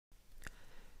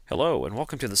Hello and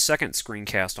welcome to the second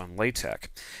screencast on LaTeX.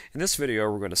 In this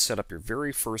video we're going to set up your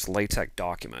very first LaTeX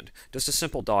document, just a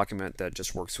simple document that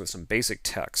just works with some basic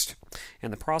text.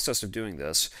 In the process of doing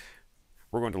this,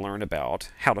 we're going to learn about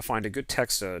how to find a good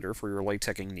text editor for your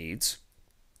LaTeXing needs,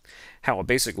 how a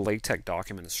basic LaTeX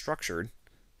document is structured,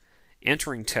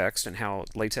 entering text and how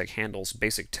LaTeX handles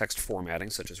basic text formatting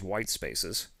such as white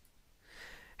spaces,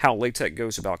 how LaTeX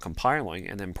goes about compiling,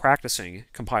 and then practicing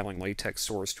compiling LaTeX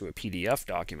source to a PDF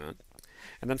document,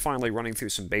 and then finally running through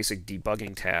some basic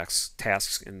debugging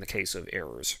tasks in the case of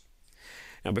errors.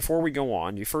 Now before we go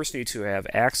on, you first need to have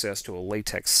access to a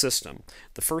LaTeX system.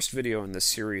 The first video in this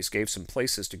series gave some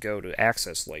places to go to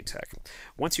access LaTeX.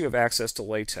 Once you have access to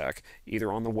LaTeX,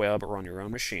 either on the web or on your own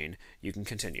machine, you can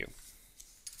continue.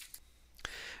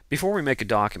 Before we make a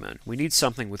document, we need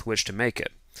something with which to make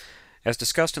it. As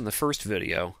discussed in the first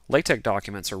video, LaTeX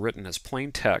documents are written as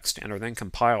plain text and are then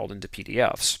compiled into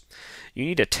PDFs. You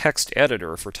need a text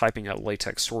editor for typing out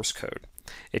LaTeX source code.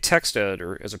 A text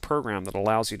editor is a program that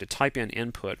allows you to type in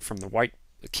input from the white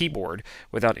keyboard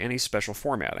without any special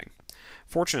formatting.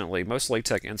 Fortunately, most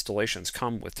LaTeX installations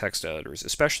come with text editors,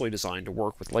 especially designed to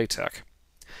work with LaTeX.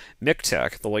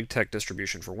 MikTeX, the LaTeX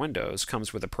distribution for Windows,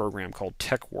 comes with a program called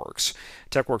TeXworks.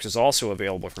 TeXworks is also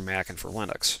available for Mac and for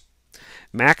Linux.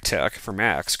 MacTeX for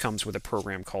Macs comes with a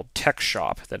program called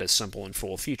TeXshop that is simple and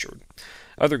full-featured.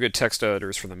 Other good text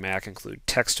editors for the Mac include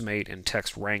TextMate and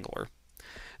TextWrangler.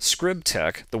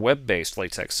 ScribTeX, the web-based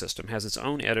LaTeX system, has its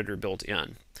own editor built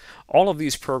in. All of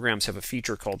these programs have a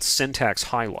feature called syntax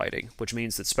highlighting, which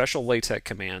means that special LaTeX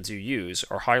commands you use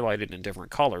are highlighted in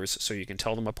different colors so you can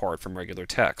tell them apart from regular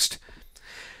text.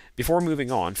 Before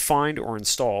moving on, find or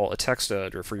install a text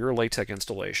editor for your LaTeX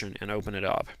installation and open it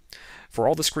up. For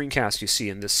all the screencasts you see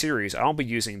in this series, I'll be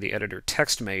using the editor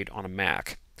TextMate on a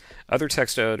Mac. Other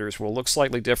text editors will look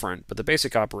slightly different, but the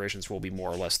basic operations will be more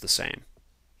or less the same.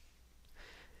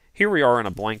 Here we are in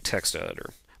a blank text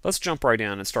editor. Let's jump right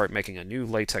in and start making a new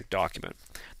LaTeX document.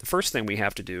 The first thing we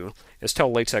have to do is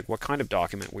tell LaTeX what kind of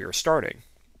document we are starting.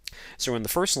 So in the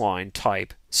first line,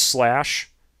 type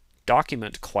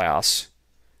 /document class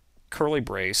curly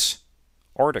brace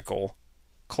article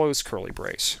close curly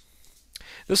brace.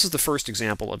 This is the first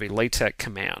example of a LaTeX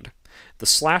command. The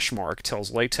slash mark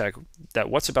tells LaTeX that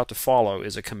what's about to follow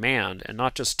is a command and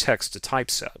not just text to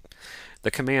typeset.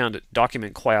 The command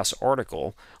document class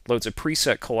article loads a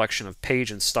preset collection of page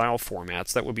and style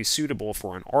formats that would be suitable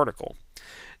for an article.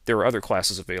 There are other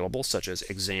classes available such as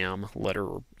exam, letter,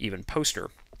 or even poster.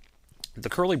 The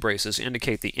curly braces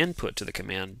indicate the input to the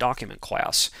command document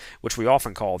class, which we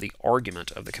often call the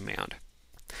argument of the command.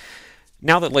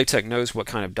 Now that LaTeX knows what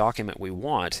kind of document we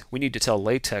want, we need to tell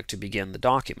LaTeX to begin the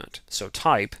document. So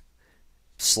type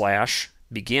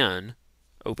 /begin,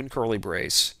 open curly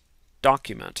brace,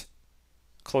 document,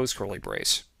 close curly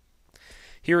brace.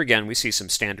 Here again we see some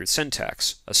standard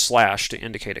syntax, a slash to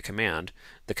indicate a command,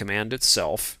 the command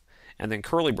itself, and then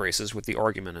curly braces with the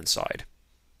argument inside.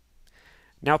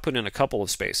 Now put in a couple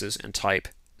of spaces and type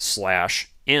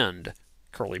 /end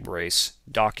curly brace,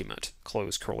 document,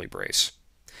 close curly brace.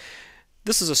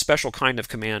 This is a special kind of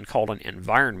command called an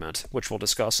environment, which we'll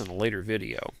discuss in a later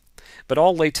video. But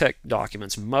all LaTeX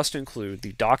documents must include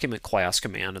the document class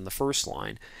command in the first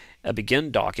line, a begin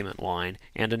document line,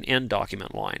 and an end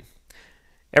document line.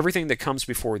 Everything that comes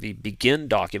before the begin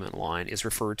document line is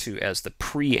referred to as the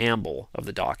preamble of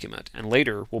the document, and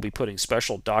later we'll be putting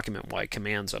special document-wide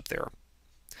commands up there.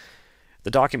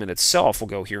 The document itself will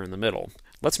go here in the middle.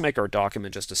 Let's make our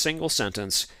document just a single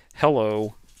sentence,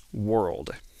 hello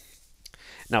world.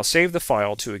 Now save the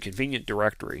file to a convenient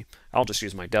directory. I'll just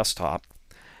use my desktop.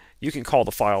 You can call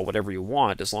the file whatever you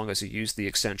want as long as you use the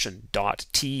extension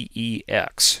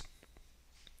 .tex.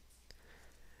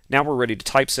 Now we're ready to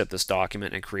typeset this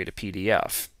document and create a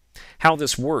PDF. How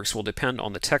this works will depend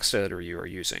on the text editor you are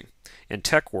using. In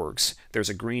TeXworks, there's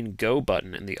a green Go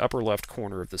button in the upper left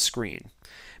corner of the screen.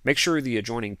 Make sure the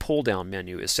adjoining pull-down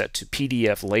menu is set to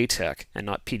PDF LaTeX and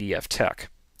not PDF Tex.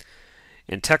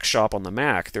 In TeXshop on the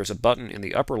Mac, there's a button in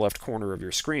the upper left corner of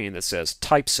your screen that says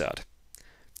Typeset.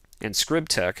 In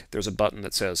ScribTeX, there's a button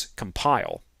that says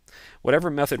Compile. Whatever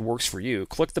method works for you,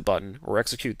 click the button or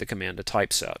execute the command to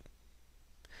typeset.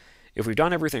 If we've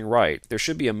done everything right, there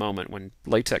should be a moment when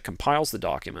LaTeX compiles the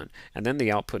document and then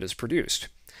the output is produced.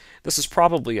 This is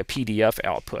probably a PDF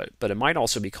output, but it might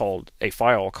also be called a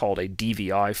file called a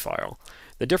DVI file.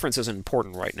 The difference isn't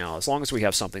important right now, as long as we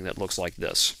have something that looks like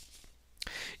this.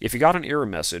 If you got an error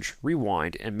message,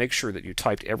 rewind and make sure that you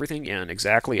typed everything in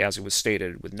exactly as it was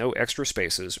stated with no extra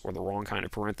spaces or the wrong kind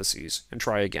of parentheses, and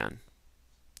try again.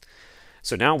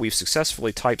 So now we've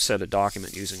successfully typeset a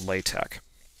document using LaTeX.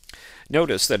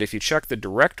 Notice that if you check the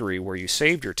directory where you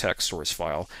saved your text source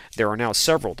file, there are now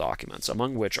several documents,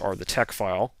 among which are the tex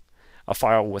file, a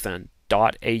file with an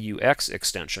 .aux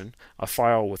extension, a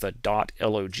file with a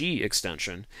 .log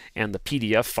extension, and the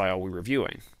PDF file we're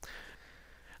reviewing.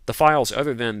 The files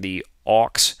other than the aux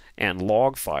and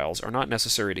log files are not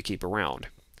necessary to keep around.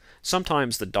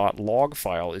 Sometimes the .log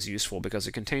file is useful because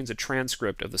it contains a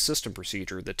transcript of the system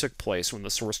procedure that took place when the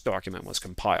source document was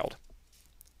compiled.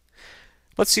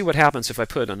 Let's see what happens if I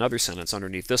put another sentence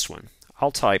underneath this one.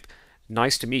 I'll type,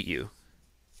 "Nice to meet you,"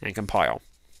 and compile.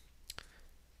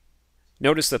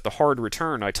 Notice that the hard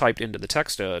return I typed into the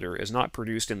text editor is not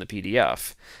produced in the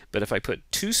PDF, but if I put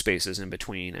 2 spaces in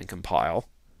between and compile,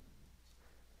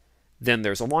 then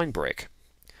there's a line break.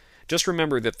 Just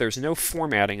remember that there's no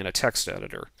formatting in a text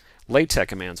editor. LaTeX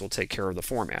commands will take care of the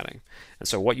formatting, and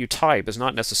so what you type is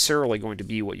not necessarily going to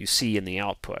be what you see in the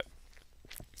output.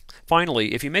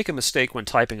 Finally, if you make a mistake when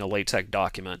typing a LaTeX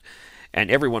document, and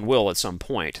everyone will at some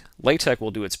point, LaTeX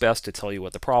will do its best to tell you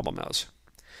what the problem is.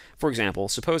 For example,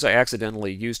 suppose I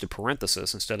accidentally used a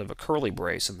parenthesis instead of a curly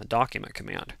brace in the document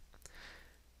command.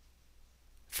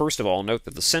 First of all, note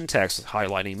that the syntax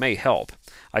highlighting may help.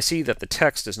 I see that the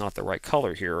text is not the right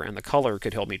color here, and the color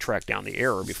could help me track down the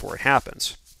error before it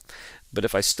happens. But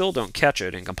if I still don't catch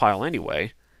it and compile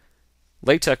anyway,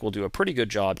 LaTeX will do a pretty good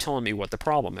job telling me what the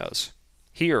problem is.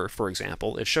 Here, for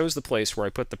example, it shows the place where I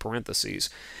put the parentheses,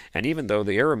 and even though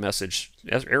the error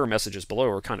messages below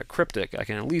are kind of cryptic, I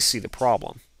can at least see the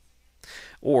problem.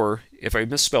 Or, if I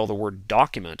misspell the word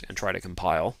document and try to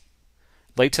compile,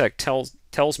 LaTeX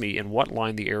tells me in what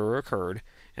line the error occurred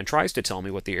and tries to tell me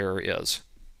what the error is.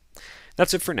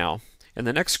 That's it for now. In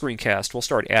the next screencast, we'll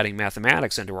start adding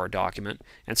mathematics into our document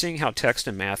and seeing how text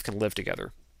and math can live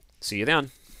together. See you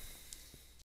then.